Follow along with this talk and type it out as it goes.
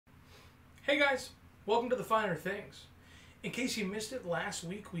Hey guys, welcome to the Finer Things. In case you missed it, last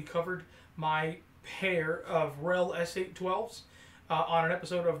week we covered my pair of REL S812s on an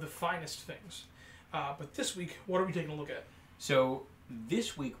episode of The Finest Things. But this week, what are we taking a look at? So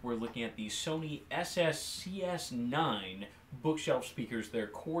this week we're looking at the Sony SSCS9 bookshelf speakers, their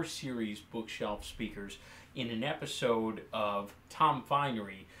Core Series bookshelf speakers, in an episode of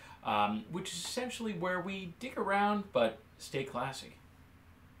TomFinery, which is essentially where we dig around but stay classy.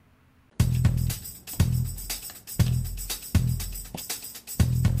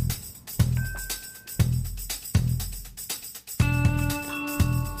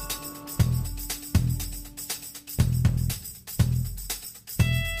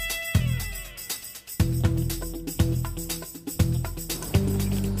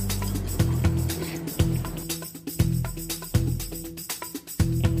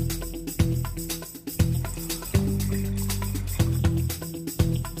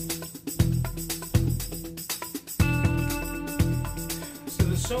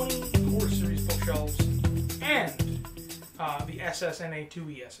 Sony Core Series bookshelves and the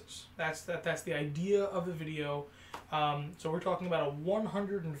SSNA2ESs. That's the idea of the video. So we're talking about a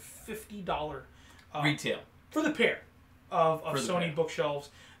 $150 Retail for the pair of Sony pair. bookshelves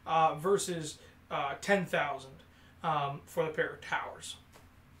versus $10,000 for the pair of towers.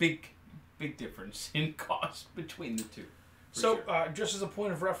 Big difference in cost between the two. So, just as a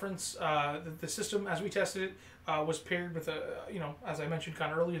point of reference, the system, as we tested it, was paired with a, as I mentioned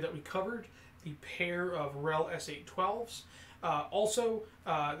kind of earlier that we covered, the pair of REL S812s. Also,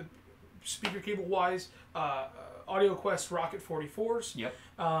 speaker cable-wise, AudioQuest Rocket 44s. Yep.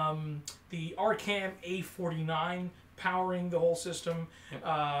 The Arcam A49 powering the whole system.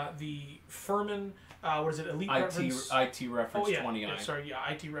 Yep. The Furman, what is it, Elite Reference? IT Reference 20i. Yeah, sorry, yeah,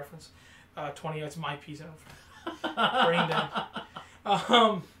 IT Reference 20i. It's my piece. Brain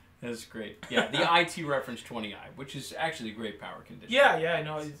down. That's great. Yeah, the IT Reference 20i, which is actually great power condition. Yeah,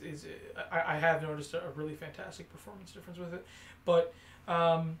 no, I have noticed a really fantastic performance difference with it. But,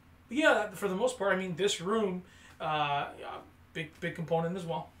 yeah, for the most part, I mean, this room, big component as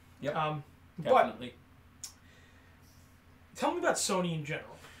well. Yep, But, definitely. tell me about Sony in general.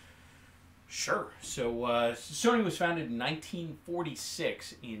 Sure. So Sony was founded in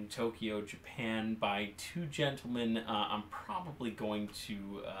 1946 in Tokyo, Japan, by two gentlemen. I'm probably going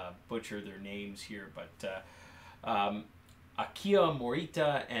to butcher their names here, but Akiya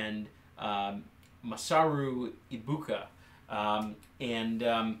Morita and Masaru Ibuka.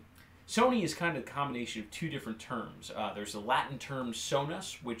 Sony is kind of a combination of two different terms. There's the Latin term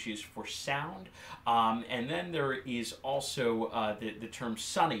sonus, which is for sound, and then there is also the term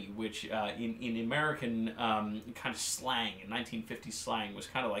sunny, which in American kind of slang, in 1950s slang, was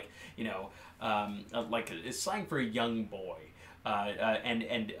kind of like, like a slang for a young boy.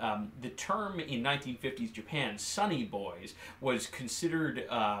 The term in 1950s Japan, sunny boys, was considered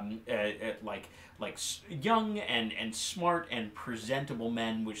like young and smart and presentable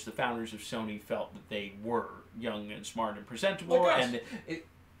men, which the founders of Sony felt that they were young and smart and presentable. Like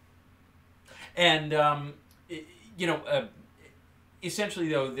Essentially,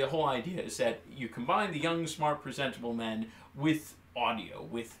 though, the whole idea is that you combine the young, smart, presentable men with audio,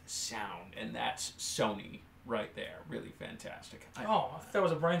 with sound, and that's Sony right there. Really fantastic. I thought that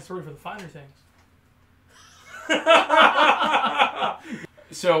was a Brian story for the Finer Things.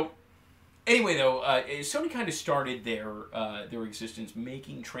 So, anyway, though, Sony kind of started their existence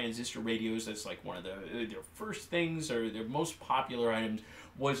making transistor radios. That's like one of their first things, or their most popular items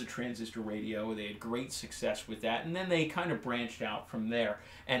was a transistor radio. They had great success with that, and then they kind of branched out from there.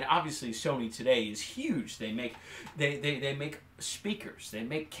 And obviously, Sony today is huge. They make speakers. They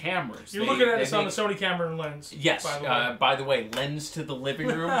make cameras. You're looking at us on the Sony camera and lens. Yes. By the way, lens to the living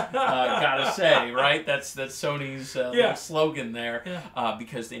room. Gotta say, right? That's Sony's little slogan there. Yeah.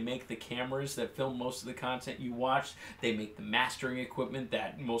 Because they make the cameras that film most of the content you watch. They make the mastering equipment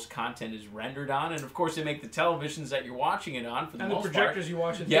that most content is rendered on, and of course, they make the televisions that you're watching it on for the most part. And the projectors you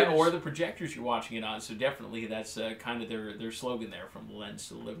watch it. Yeah, or the projectors you're watching it on. So definitely, that's kind of their slogan there, from the lens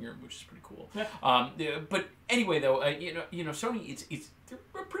to the living room, which is pretty cool. Yeah. But anyway, though, Sony, they're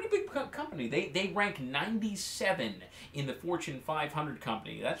a pretty big company. They rank 97 in the Fortune 500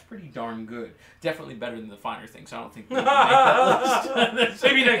 company. That's pretty darn good. Definitely better than the Finer Things. I don't think we can make that list.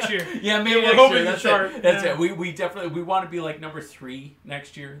 Maybe next year. Yeah, maybe we're next year. That's it. We definitely want to be like number 3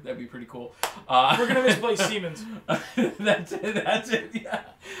 next year. That'd be pretty cool. We're gonna misplace Siemens. That's it. Yeah.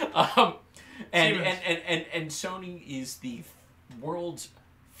 And Sony is the world's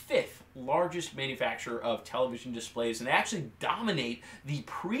 5th largest manufacturer of television displays, and they actually dominate the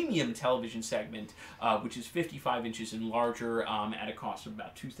premium television segment, which is 55 inches and larger, at a cost of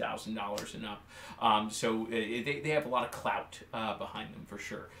about $2,000 and up. So they have a lot of clout behind them for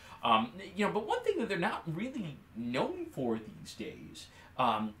sure. But one thing that they're not really known for these days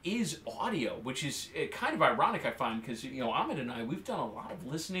is audio, which is kind of ironic, I find, because Ahmed and I, we've done a lot of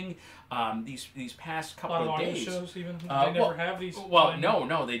listening these past couple of days. A lot of audio shows, even they never have these. Well,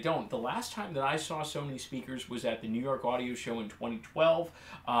 no, they don't. The last time that I saw Sony speakers was at the New York Audio Show in 2012,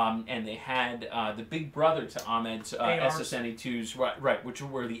 and they had the big brother to Ahmed's SSNE2s, right, which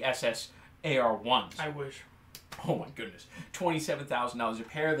were the SSAR1s. I wish. Oh my goodness, $27,000 a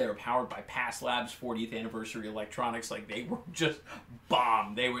pair. They were powered by Pass Labs 40th anniversary electronics. Like, they were just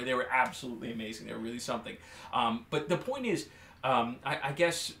bomb. They were absolutely amazing. They were really something. But the point is, I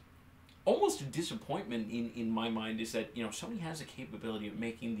guess almost a disappointment in my mind is that Sony has the capability of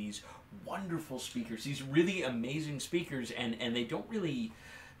making these wonderful speakers, these really amazing speakers, and they don't really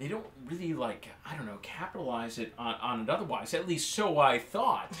like, I don't know, capitalize it on it otherwise. At least so I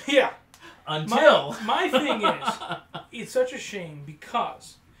thought. Yeah. Until my thing is, it's such a shame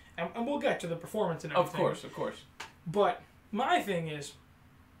because, and we'll get to the performance and everything. Of course. But my thing is,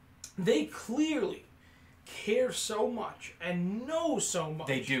 they clearly care so much and know so much.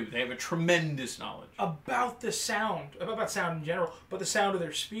 They do. They have a tremendous knowledge about the sound, about sound in general, but the sound of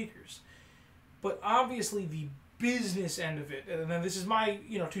their speakers. But obviously, the business end of it, and then this is my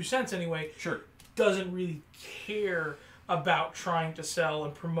 2 cents anyway. Sure. Doesn't really care about trying to sell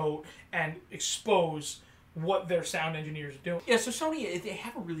and promote and expose what their sound engineers are doing. Yeah, so Sony, they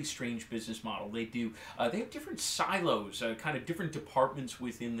have a really strange business model. They do. They have different silos, kind of different departments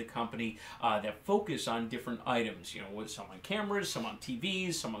within the company that focus on different items. Some on cameras, some on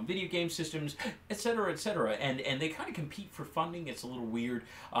TVs, some on video game systems, etc., etc. And they kind of compete for funding. It's a little weird.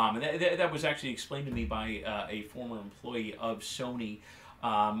 That was actually explained to me by a former employee of Sony.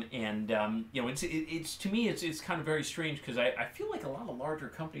 It's to me, it's kind of very strange because I feel like a lot of larger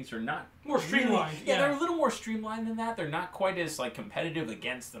companies are not more streamlined. Really, they're a little more streamlined than that. They're not quite as competitive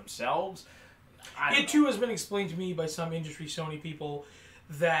against themselves. It too has been explained to me by some industry Sony people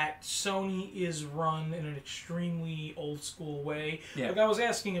that Sony is run in an extremely old school way. Yeah. Like, I was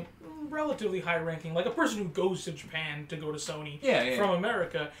asking a relatively high ranking, like a person who goes to Japan to go to Sony from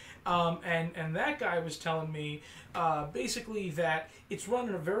America, and that guy was telling me basically that it's run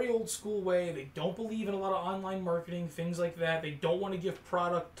in a very old school way. They don't believe in a lot of online marketing, things like that. They don't want to give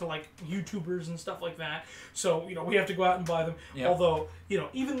product to YouTubers and stuff like that. So we have to go out and buy them. Yep. Although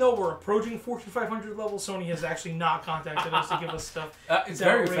even though we're approaching 4500 level, Sony has actually not contacted us to give us stuff. It's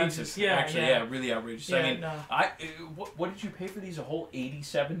very offensive. Yeah, actually, really outrageous. Yeah, I mean, what did you pay for these? A whole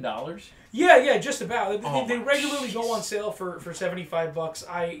 $87? Yeah, just about. They regularly go on sale for $75.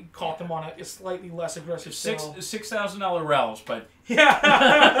 I caught them on a slightly less aggressive sale. $6,000 rels, but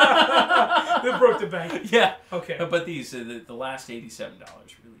yeah, they broke the bank. Yeah, okay. But these the last $87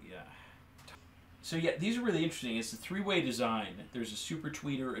 really. So yeah, these are really interesting. It's a 3-way design. There's a super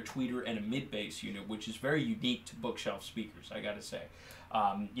tweeter, a tweeter, and a mid-bass unit, which is very unique to bookshelf speakers, I gotta say.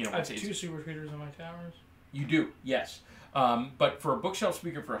 I have 2 super tweeters on my towers. You do, yes. But for a bookshelf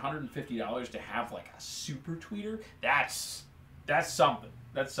speaker for $150 to have a super tweeter, that's something.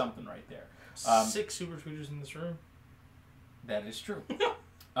 That's something right there. 6 super tweeters in this room. That is true.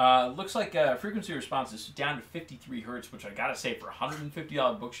 Looks like frequency response is down to 53 hertz, which I gotta say, for a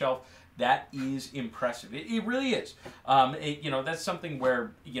 $150 bookshelf, that is impressive. It really is. That's something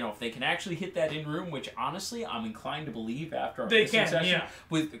where, if they can actually hit that in room, which honestly I'm inclined to believe after our listening session,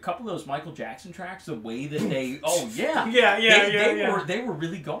 with a couple of those Michael Jackson tracks, the way that they, they were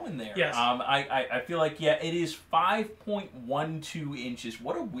really going there. Yes. I feel like it is 5.12 inches.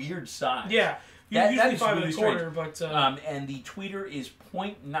 What a weird size. Yeah. Usually 5 1/4, but and the tweeter is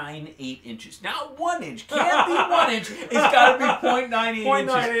 0.98 inches. Not 1 inch. Can't be 1 inch. It's got to be 0.98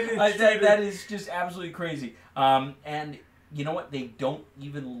 inches. That is just absolutely crazy. And you know what? They don't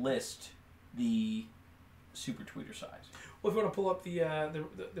even list the super tweeter size. Well, if you want to pull up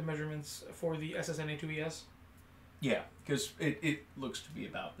the measurements for the SSNA2ES. Yeah, because it looks to be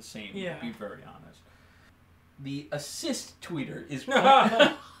about the same. Yeah. To be very honest. The assist tweeter is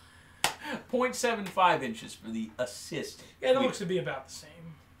 0.75 inches for the assist. Yeah, it looks to be about the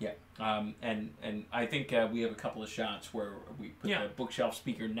same. Yeah, and I think we have a couple of shots where we put the bookshelf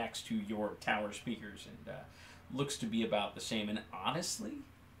speaker next to your tower speakers, and looks to be about the same. And honestly,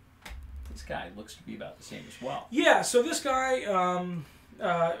 this guy looks to be about the same as well. Yeah, so this guy,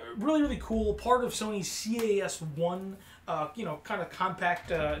 really, really cool. Part of Sony's CAS1 kind of compact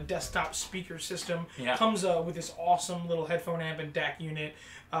desktop speaker system. Yeah. Comes with this awesome little headphone amp and DAC unit,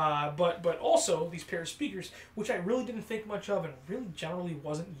 but also these pair of speakers, which I really didn't think much of and really generally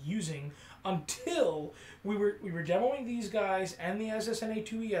wasn't using until we were demoing these guys and the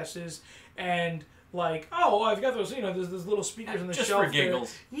SSNA2ESs, and like, oh, I've got those, those little speakers on the just shelf. for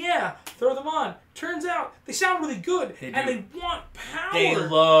giggles. Yeah, throw them on. Turns out they sound really good, and they want power. They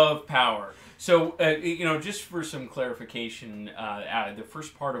love power. So, just for some clarification, the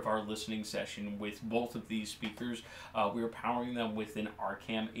first part of our listening session with both of these speakers, we were powering them with an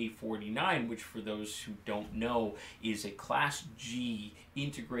Arcam A49, which, for those who don't know, is a Class G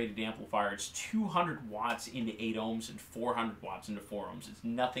integrated amplifier. It's 200 watts into 8 ohms and 400 watts into 4 ohms. It's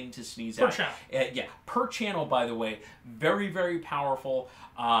nothing to sneeze at. Per channel. Per channel, by the way. Very, very powerful,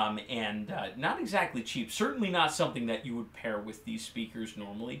 and not exactly cheap. Certainly not something that you would pair with these speakers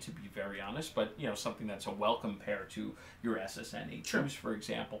normally, to be very honest, but, something that's a welcome pair to your SSN-A2s, Sure. for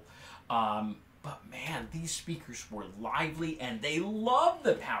example. But man, these speakers were lively, and they loved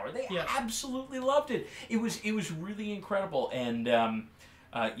the power. They absolutely loved it. It was really incredible, and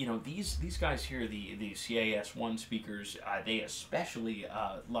these guys here, the CAS1 speakers, they especially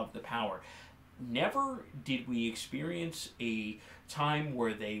love the power. Never did we experience a time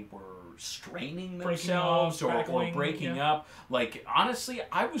where they were straining themselves or breaking up. Like, honestly,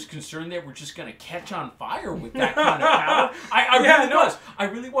 I was concerned they were just going to catch on fire with that kind of power. I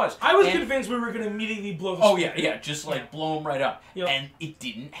really was. I was convinced we were going to immediately blow the speaker. Just blow them right up. Yep. And it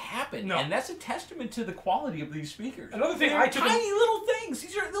didn't happen. No. And that's a testament to the quality of these speakers. Another thing, They're tiny little things.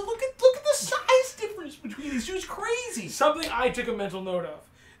 These are look at the size difference between these two. It's crazy. Something I took a mental note of.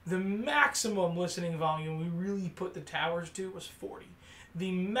 The maximum listening volume we really put the towers to was 40.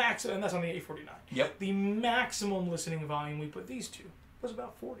 The maximum, and that's on the A49. Yep. The maximum listening volume we put these to was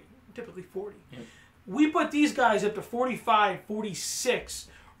about 40, typically 40. Yep. We put these guys up to 45, 46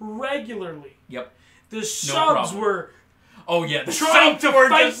 regularly. Yep. The subs were the trying subs to were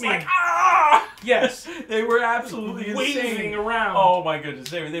fight just me. like, ah! Yes. They were absolutely waving insane. around. Oh my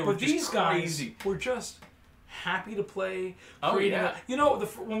goodness, they were But just these crazy. guys were just happy to play. Oh, yeah.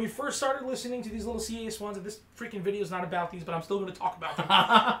 When we first started listening to these little CAS1s, and this freaking video is not about these, but I'm still going to talk about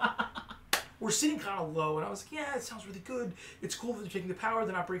them. We're sitting kind of low, and I was like, yeah, it sounds really good. It's cool that they're taking the power,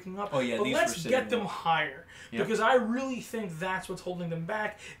 they're not breaking up. Oh, yeah, but these let's were get sitting them higher. Yep. Because I really think that's what's holding them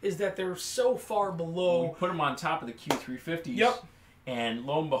back, is that they're so far below. We put them on top of the Q350s. Yep. And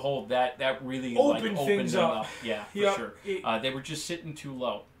lo and behold, that really opened opened things them up. Yeah, for Yep. sure. They were just sitting too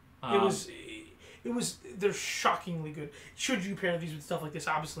low. They're shockingly good. Should you pair these with stuff like this?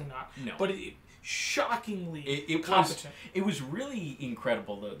 Obviously not. No. But shockingly competent. It was really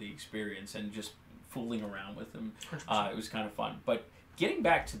incredible, though, the experience, and just fooling around with them. It was kind of fun. But getting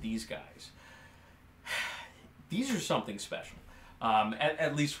back to these guys, these are something special.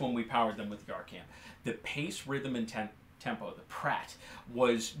 At least when we powered them with the Arcam. The pace, rhythm, and tempo, the Pratt,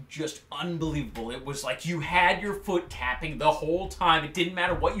 was just unbelievable. It was like you had your foot tapping the whole time. It didn't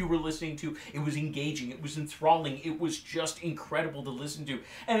matter what you were listening to. It was engaging. It was enthralling. It was just incredible to listen to.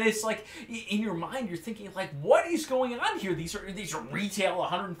 And it's like, in your mind, you're thinking, like, what is going on here? These are retail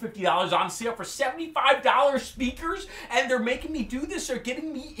 $150 on sale for $75 speakers, and they're making me do this. They're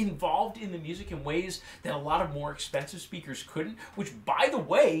getting me involved in the music in ways that a lot of more expensive speakers couldn't, which, by the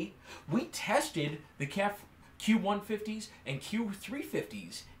way, we tested the Q150s and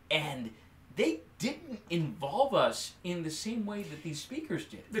Q350s, and they didn't involve us in the same way that these speakers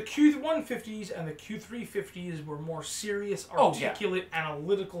did. The Q150s and the Q350s were more serious, articulate,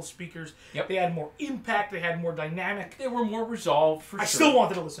 analytical speakers. Yep. They had more impact, they had more dynamic. They were more resolved, for sure. I still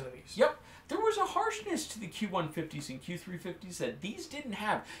wanted to listen to these. Yep. There was a harshness to the Q150s and Q350s that these didn't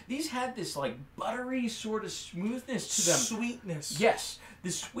have. These had this, like, buttery sort of smoothness to them. Sweetness. Yes,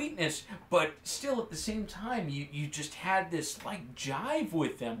 the sweetness, but still at the same time, you just had this, like, jive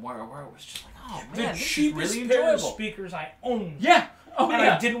with them where it was just like, oh, man, this is really pair of enjoyable. speakers I owned. Yeah. Oh, and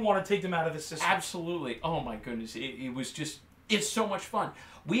yeah. I didn't want to take them out of the system. Absolutely. Oh, my goodness. It was just, it's so much fun.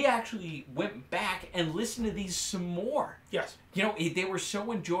 We actually went back and listened to these some more. Yes. They were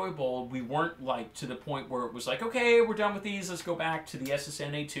so enjoyable. We weren't, like, to the point where it was like, okay, we're done with these. Let's go back to the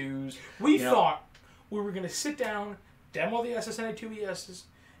SSN-A2s. We thought we were going to sit down, demo the SSN-A2ESs,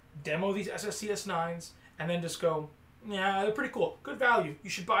 demo these SSCS9s, and then just go, yeah, they're pretty cool. Good value.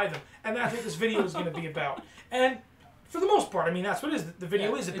 You should buy them. And that's what this video is going to be about. And for the most part, I mean, that's what the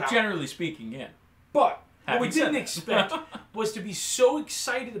video is about. Generally speaking, yeah. But what we didn't expect was to be so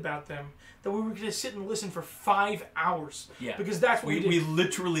excited about them that we were going to sit and listen for 5 hours. Yeah. Because that's what we did. We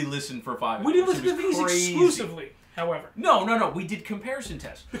literally listened for 5 hours. We didn't listen to these exclusively. However, no. We did comparison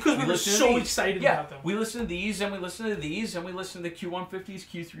tests because we were so excited about them. We listened to these, and we listened to these, and we listened to the Q150s,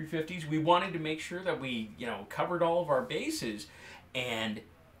 Q350s. We wanted to make sure that we, covered all of our bases, and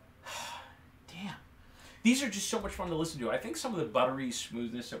damn, these are just so much fun to listen to. I think some of the buttery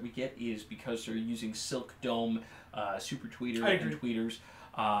smoothness that we get is because they're using Silk Dome Super Tweeter and tweeters.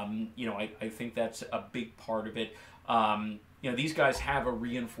 I think that's a big part of it. These guys have a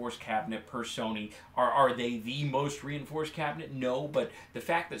reinforced cabinet per Sony. Are they the most reinforced cabinet? No, but the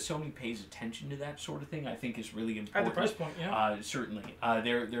fact that Sony pays attention to that sort of thing, I think, is really important. At the price point, yeah. Certainly.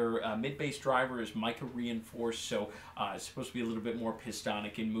 Their mid-bass driver is mica reinforced, so it's supposed to be a little bit more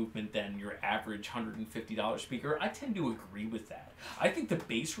pistonic in movement than your average $150 speaker. I tend to agree with that. I think the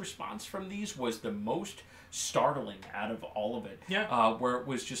bass response from these was the most startling out of all of it. Yeah. Where it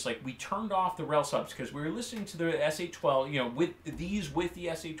was just like we turned off the rel subs because we were listening to the S812, with the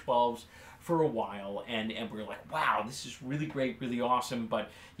S812s for a while, and we were like, wow, this is really great, really awesome, but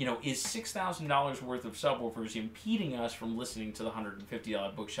is $6,000 worth of subwoofers impeding us from listening to the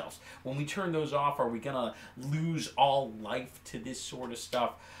 $150 bookshelves? When we turn those off, are we gonna lose all life to this sort of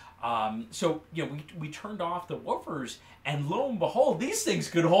stuff? So we turned off the woofers, and lo and behold, these things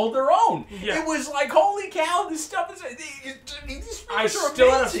could hold their own. Yeah. It was like, holy cow, this stuff is. These I still amazing.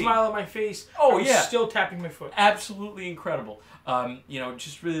 had a smile on my face. Oh, I was yeah. still tapping my foot. Absolutely incredible.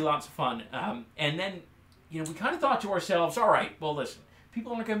 Just really lots of fun. And then, we kind of thought to ourselves, all right, well, listen,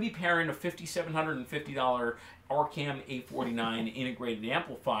 people aren't going to be pairing a $5,750 Orcam 849 integrated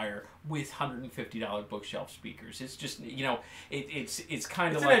amplifier with $150 bookshelf speakers. It's just, it's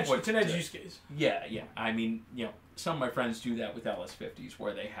kind of like it's an edge use case. Yeah. I mean, some of my friends do that with LS50s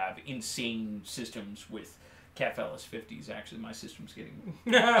where they have insane systems with CAF LS50s. Actually, my system's getting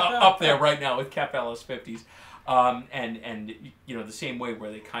up there right now with CAF LS50s. And the same way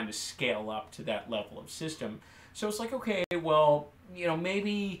where they kind of scale up to that level of system. So it's like, okay, well,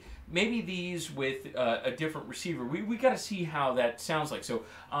 maybe these with a different receiver. We got to see how that sounds like. So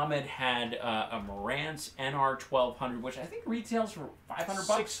Ahmed had a Marantz NR1200, which I think retails for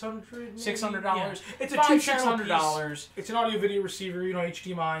 $500. $600. Yeah. It's a two-channel piece. It's an audio-video receiver.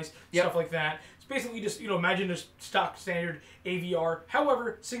 HDMI's, stuff like that. It's basically just imagine a stock standard AVR.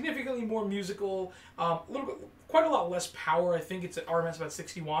 However, significantly more musical. Quite a lot less power. I think it's at RMS about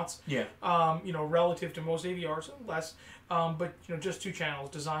 60 watts. Yeah. Relative to most AVRs, less. But just two channels,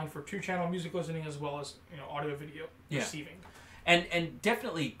 designed for two-channel music listening as well as audio-video receiving. And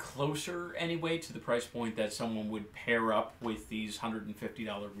definitely closer anyway to the price point that someone would pair up with these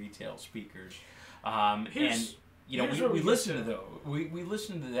 $150 retail speakers. We listened to those. We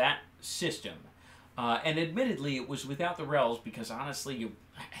listened to that system, and admittedly it was without the rels because honestly,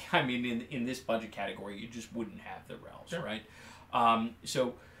 in this budget category you just wouldn't have the rels, sure. right?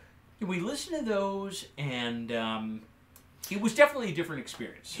 So we listened to those and. It was definitely a different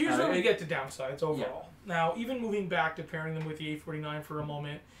experience. Here's where we get to downsides overall. Yeah. Now, even moving back to pairing them with the 849 for a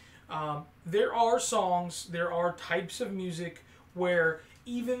moment, there are songs, there are types of music where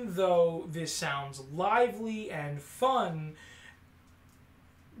even though this sounds lively and fun,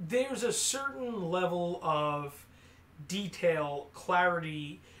 there's a certain level of detail,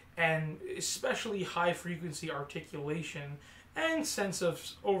 clarity, and especially high-frequency articulation and sense of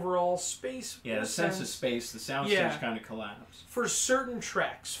overall space. Yeah, the sense of space, the soundstage kind of collapse. For certain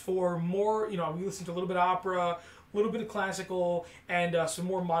tracks, for more, we listen to a little bit of opera, a little bit of classical, and some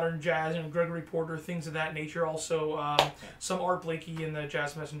more modern jazz, Gregory Porter, things of that nature. Also, some Art Blakey in the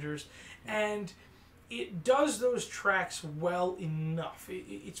Jazz Messengers. And it does those tracks well enough.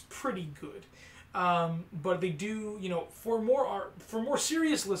 It's pretty good. But they do, for more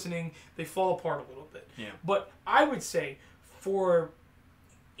serious listening, they fall apart a little bit. Yeah. But I would say, for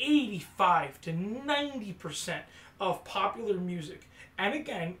 85 to 90% of popular music, and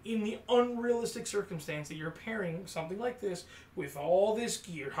again, in the unrealistic circumstance that you're pairing something like this with all this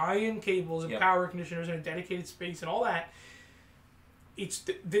gear, high-end cables and power conditioners and a dedicated space and all that,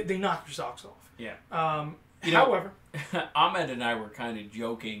 they knock your socks off. Yeah. However, Ahmed and I were kind of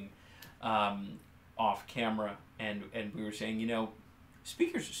joking off camera, and we were saying,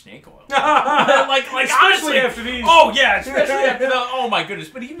 speakers are snake oil. like especially honestly, after these. Oh yeah, especially after the. Oh my goodness!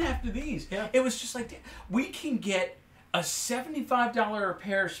 But even after these, it was just like we can get a $75 a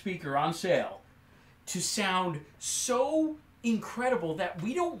pair speaker on sale to sound so incredible that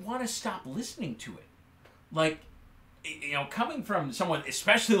we don't want to stop listening to it. Like, coming from someone,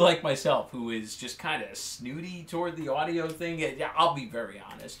 especially like myself, who is just kind of snooty toward the audio thing, I'll be very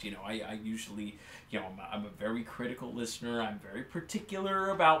honest. I usually, I'm a very critical listener. I'm very particular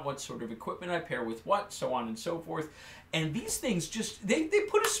about what sort of equipment I pair with what, so on and so forth. And these things just, they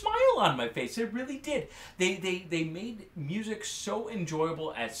put a smile on my face. They really did. They made music so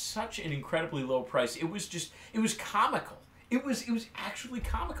enjoyable at such an incredibly low price. It was comical. It was actually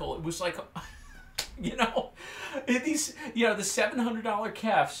comical. It was like... these, the $700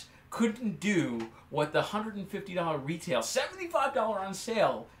 Kefs couldn't do what the $150 retail, $75 on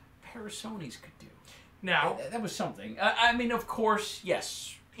sale pair of Sonys could do. Now, that was something. I mean, of course,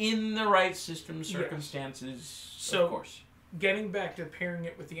 yes, in the right system circumstances, yes. So, of course. Getting back to pairing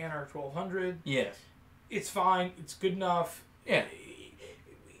it with the NR1200, yes, it's fine. It's good enough. Yeah.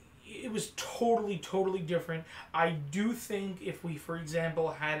 It was totally different. I do think if we, for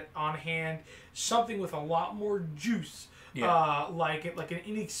example, had on hand something with a lot more juice, like an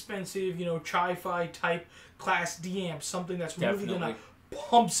inexpensive, Chi-Fi type Class D amp, something that's really gonna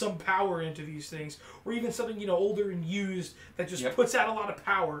pump some power into these things, or even something older and used that just puts out a lot of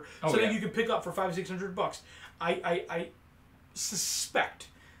power, that you can pick up for $500-600. I suspect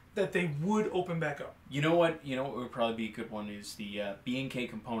that they would open back up. You know what would probably be a good one is the B&K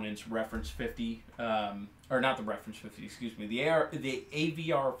Components Reference 50, or not the Reference 50, excuse me, the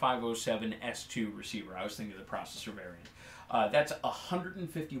AVR 507 S2 receiver. I was thinking of the processor variant. That's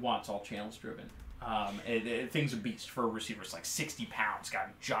 150 watts, all channels driven. Thing's a beast for a receiver. It's like 60 pounds, got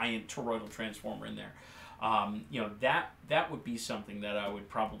a giant toroidal transformer in there. That would be something that I would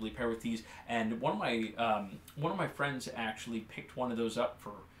probably pair with these. And one of my friends actually picked one of those up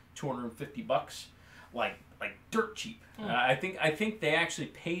for $250, like dirt cheap. I think they actually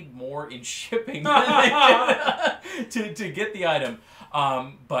paid more in shipping than they did to get the item.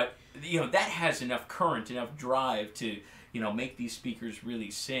 But that has enough current, enough drive to make these speakers really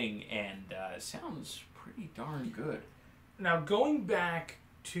sing, and sounds pretty darn good. Now going back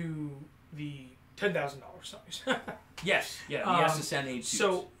to the $10,000 Sonys. Yes, the SSN H2s.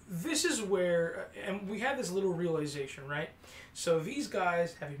 So this is where, and we had this little realization, right? So these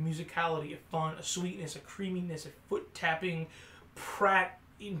guys have a musicality, a fun, a sweetness, a creaminess, a foot tapping, Pratt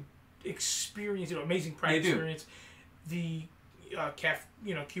experience, amazing Pratt experience. The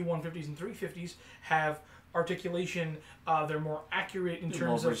Q150s and 350s have articulation. They're more accurate in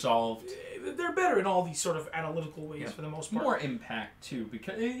terms of resolved. They're better in all these sort of analytical ways for the most part. More impact too,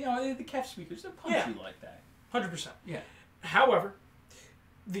 because the Kef speakers, they're punchy like that. 100%. Yeah. However,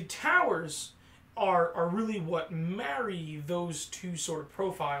 the towers are really what marry those two sort of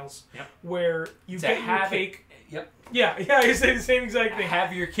profiles. Yep. Where you get your cake. Yep. Yeah, I say the same exact thing.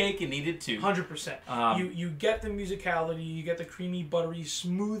 Have your cake and eat it too. 100%. You get the musicality, you get the creamy, buttery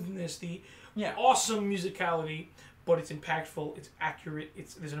smoothness, the awesome musicality, but it's impactful, it's accurate,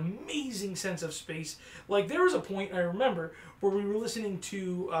 there's an amazing sense of space. Like, there was a point, I remember, where we were listening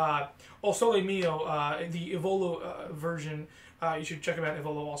to O Sole Mio, the Evolo version. You should check them out,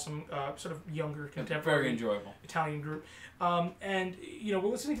 Evolo, awesome, sort of younger, contemporary, very enjoyable Italian group. And, we're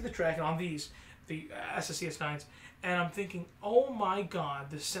listening to the track, and on these, the SSCS9s, and I'm thinking, oh my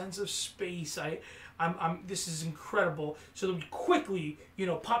God, the sense of space, this is incredible. So that we quickly,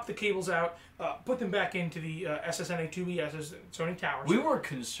 pop the cables out, put them back into the SSNA2B Sony towers. We were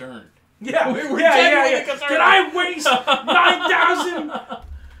concerned. Yeah, we were genuinely concerned. Did I waste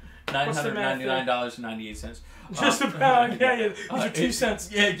 $9,999.98? Just about, These are 2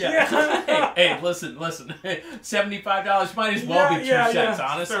 cents. Yeah. Hey, listen. $75 might as well be 2 cents,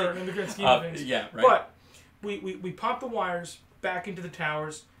 honestly. Fair, in the good scheme of things. Yeah, right. But we pop the wires back into the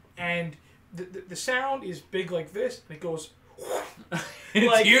towers, and the sound is big like this, and it goes.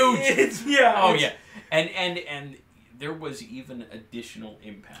 It's huge. Oh yeah, and there was even additional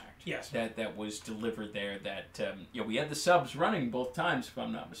impact. Yes. That was delivered there. That we had the subs running both times, if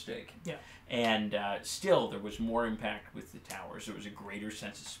I'm not mistaken. Yeah. And still, there was more impact with the towers. There was a greater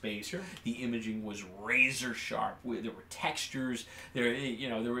sense of space. Sure. The imaging was razor sharp. There were textures. There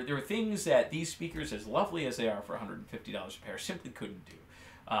were things that these speakers, as lovely as they are for $150 a pair, simply couldn't do.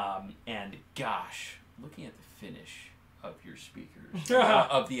 And gosh, looking at the finish of your speakers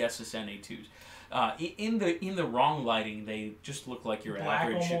of the SSN-A2s. In the wrong lighting, they just look like your black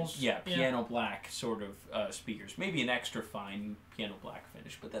average, almost. piano black sort of speakers. Maybe an extra fine piano black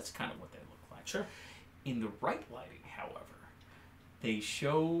finish, but that's kind of what they look like. Sure. In the right lighting, however, they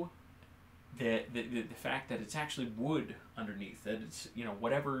show the fact that it's actually wood underneath, that it's, you know,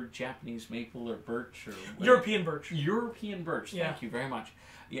 whatever Japanese maple or birch or European birch. European birch. Yeah. Thank you very much.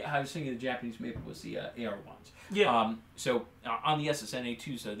 Yeah, I was thinking the Japanese maple was the AR ones. Yeah. So on the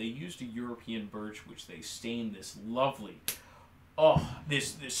SSN-A2s, though, they used a European birch, which they stained this lovely,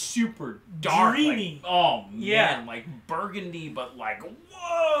 this super dark, dreamy. Like, oh man, Yeah. like burgundy, but like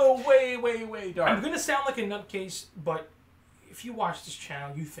whoa, way dark. I'm gonna sound like a nutcase, but if you watch this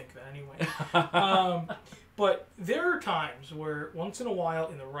channel, you think that anyway. But there are times where, once in a while,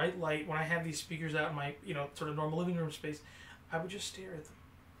 in the right light, when I have these speakers out in my, you know, sort of normal living room space, I would just stare at them.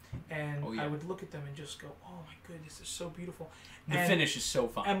 And I would look at them and just go, oh my goodness, they're so beautiful. The finish is so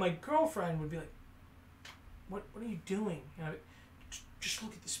fun. And my girlfriend would be like, what are you doing? And I'd be, just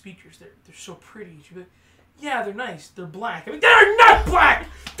look at the speakers. They're so pretty. She'd be like, yeah, they're nice. They're black. I'm like, they're not black.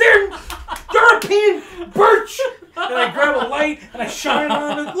 They're European birch. And I grab a light and I shine it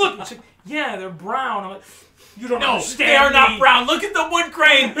on it. Look, it's like, yeah, they're brown. I'm like, you don't understand. They are me. not brown. Look at the wood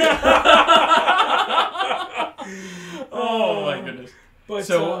grain. Oh my goodness. But,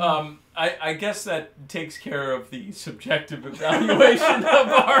 so I guess that takes care of the subjective evaluation of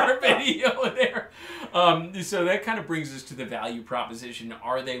our video there. So that kind of brings us to the value proposition.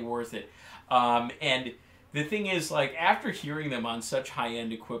 Are they worth it? And the thing is, like, after hearing them on such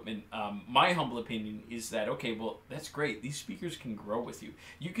high-end equipment, my humble opinion is that, okay, well, that's great. These speakers can grow with you.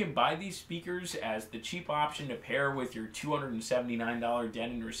 You can buy these speakers as the cheap option to pair with your $279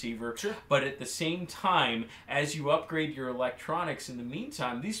 Denon receiver. Sure. But at the same time, as you upgrade your electronics in the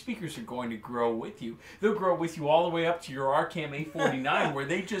meantime, these speakers are going to grow with you. They'll grow with you all the way up to your Arcam A49, where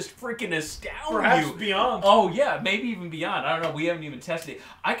they just freaking astound perhaps you. beyond. Oh, yeah, maybe even beyond. I don't know. We haven't even tested it.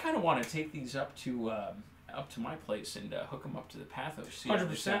 I kind of want to take these up to my place and hook them up to the Pathos.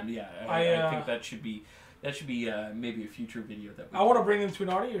 100%. Yeah, I think that should be maybe a future video that we I want to bring them to an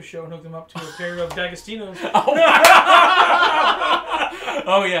audio show and hook them up to a pair of D'Agostino's.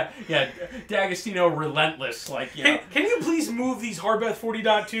 Oh yeah, D'Agostino relentless, like, you know. Can you please move these Hardbath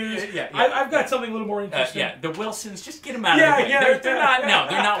 40.2s? Yeah, I've got something a little more interesting. Yeah, the Wilsons, just get them out of the way. They're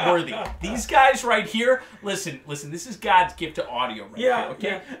not worthy. These guys right here, listen, this is God's gift to audio right here,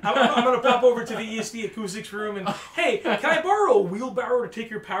 okay? Yeah. I'm going to pop over to the ESD acoustics room and, hey, can I borrow a wheelbarrow to take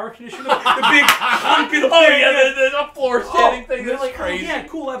your power conditioner? The big honking thing. Oh yeah, the floor standing thing. They're That's like, crazy. oh, yeah,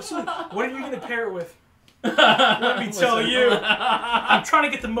 cool, absolutely. What are you going to pair it with? Let me tell you. I'm trying to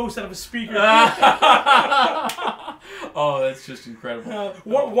get the most out of a speaker. Oh, that's just incredible.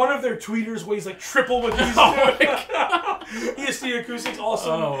 One of their tweeters weighs like triple what these do. ESD Acoustics,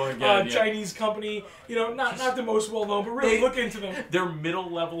 awesome. Oh my God, Chinese company. You know, not the most well known, but really look into them. Their middle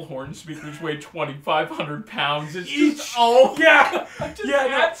level horn speakers weigh 2,500 pounds. It's Each. just,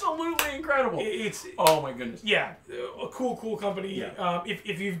 absolutely incredible. It's oh my goodness. Yeah, a cool company. Yeah.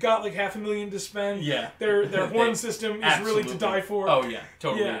 If you've got like $500,000 to spend, yeah, their horn system is really to die for. Oh yeah,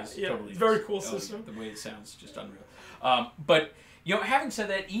 totally is. Yeah, totally is. Very cool system. The way it sounds is just unreal. But you know, having said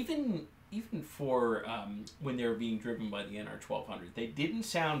that, even for when they were being driven by the NR1200, they didn't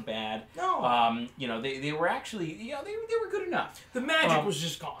sound bad. No. You know, they were actually, you know, they were good enough. The magic was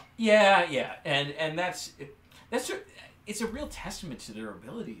just gone. Yeah, and it's a real testament to their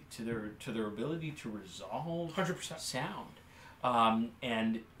ability to resolve 100% sound.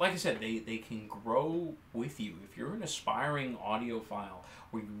 And like I said, they can grow with you. If you're an aspiring audiophile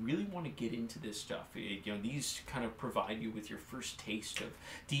where you really want to get into this stuff, you know, these kind of provide you with your first taste of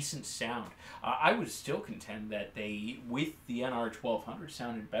decent sound. I would still contend that they, with the NR1200,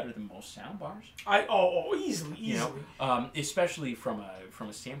 sounded better than most soundbars. Easily. You know, especially from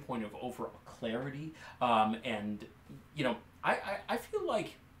a standpoint of overall clarity, and you know, I feel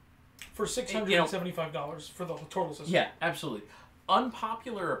like for $675 for the total system. Yeah, absolutely.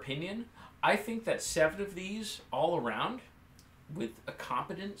 Unpopular opinion, I think that 7 of these all around, with a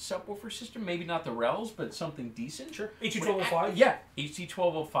competent subwoofer system, maybe not the RELs, but something decent. Sure. HT1205? Yeah,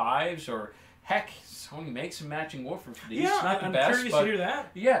 HT1205s, or heck, Sony makes a matching woofer for these. Yeah, not the I'm best, curious but to hear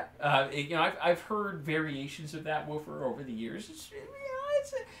that. Yeah, you know, I've heard variations of that woofer over the years.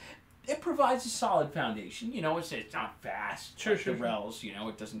 It provides a solid foundation. You know, it's not fast. Sure. The RELs, you know,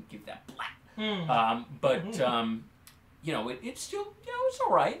 it doesn't give that black. Mm. You know, it's still, you know, it's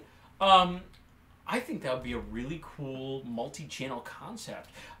all right. I think that would be a really cool multi-channel concept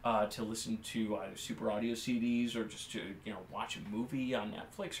to listen to either Super Audio CDs or just to, you know, watch a movie on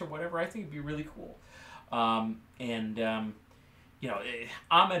Netflix or whatever. I think it'd be really cool. You know,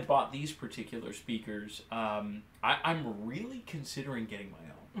 Ahmed bought these particular speakers. I'm really considering getting my own.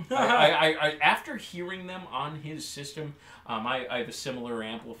 I after hearing them on his system, I have a similar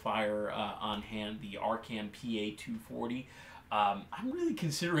amplifier on hand, the Arcam PA240. I'm really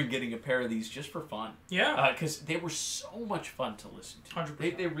considering getting a pair of these just for fun. Yeah. Because they were so much fun to listen to.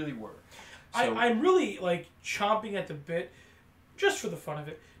 100%. They really were. So, I'm really like chomping at the bit, just for the fun of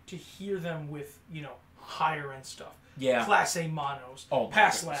it, to hear them with, you know, higher end stuff. yeah. Class A monos, Oh, my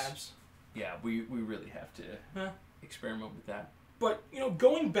pass goodness. labs. Yeah, we really have to experiment with that. But, you know,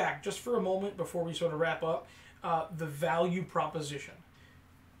 going back just for a moment before we sort of wrap up, the value proposition.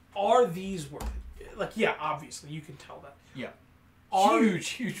 Are these worth it? Like, yeah, obviously, you can tell that. Yeah. Are,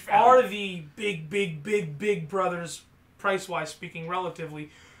 Huge value. Are the big brothers, price-wise speaking,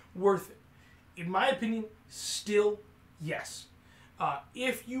 relatively, worth it? In my opinion, still yes.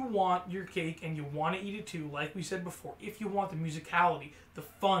 If you want your cake and you want to eat it too, like we said before, if you want the musicality, the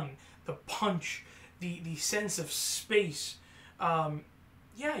fun, the punch, the sense of space,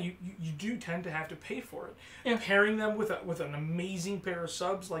 yeah, you do tend to have to pay for it. Yeah. Pairing them with an amazing pair of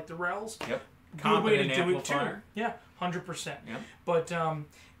subs like the Rels, Yep. good way to Competent do it too. amplifier. Yeah, 100%. Yep. But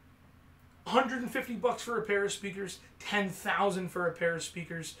 $150 for a pair of speakers, $10,000 for a pair of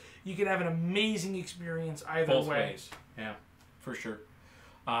speakers. You can have an amazing experience either Both way. ways. Yeah, for sure.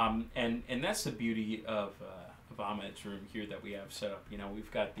 And that's the beauty of Ahmed's room here that we have set up. You know,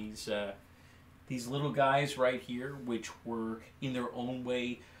 we've got these little guys right here, which were in their own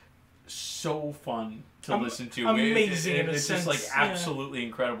way so fun to listen to. Amazing in a it's sense. just like absolutely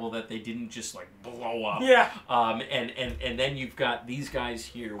incredible that they didn't just like blow up. Yeah. And then you've got these guys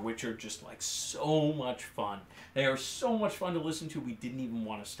here, which are just like so much fun. They are so much fun to listen to. We didn't even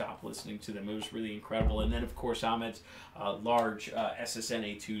want to stop listening to them. It was really incredible. And then of course Ahmed's large SSN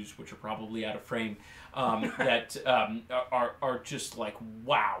A2s, which are probably out of frame, that are just like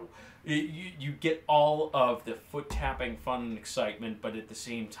wow. You get all of the foot tapping fun and excitement, but at the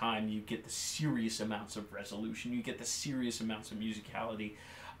same time you get the serious amounts of resolution. You get the serious amounts of musicality.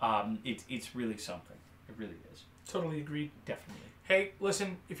 It's really something. It really is. Totally agreed. Definitely. Hey,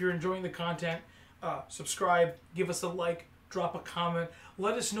 listen, if you're enjoying the content, subscribe, give us a like, drop a comment.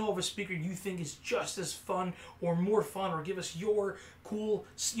 Let us know of a speaker you think is just as fun or more fun, or give us your cool,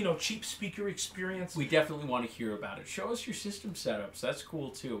 you know, cheap speaker experience. We definitely want to hear about it. Show us your system setups. That's cool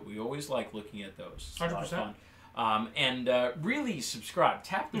too. We always like looking at those. It's 100%. a lot of fun. And really subscribe.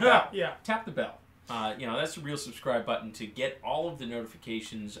 Tap the bell. Yeah. Tap the bell. You know, that's the real subscribe button to get all of the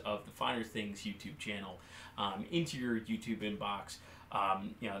notifications of the Finer Things YouTube channel into your YouTube inbox.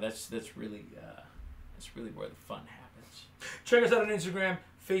 You know, that's really where the fun happens. Check us out on Instagram,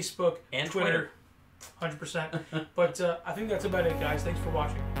 Facebook, And Twitter. 100%. But I think that's about it, guys. Thanks for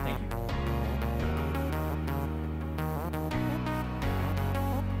watching. Thank you.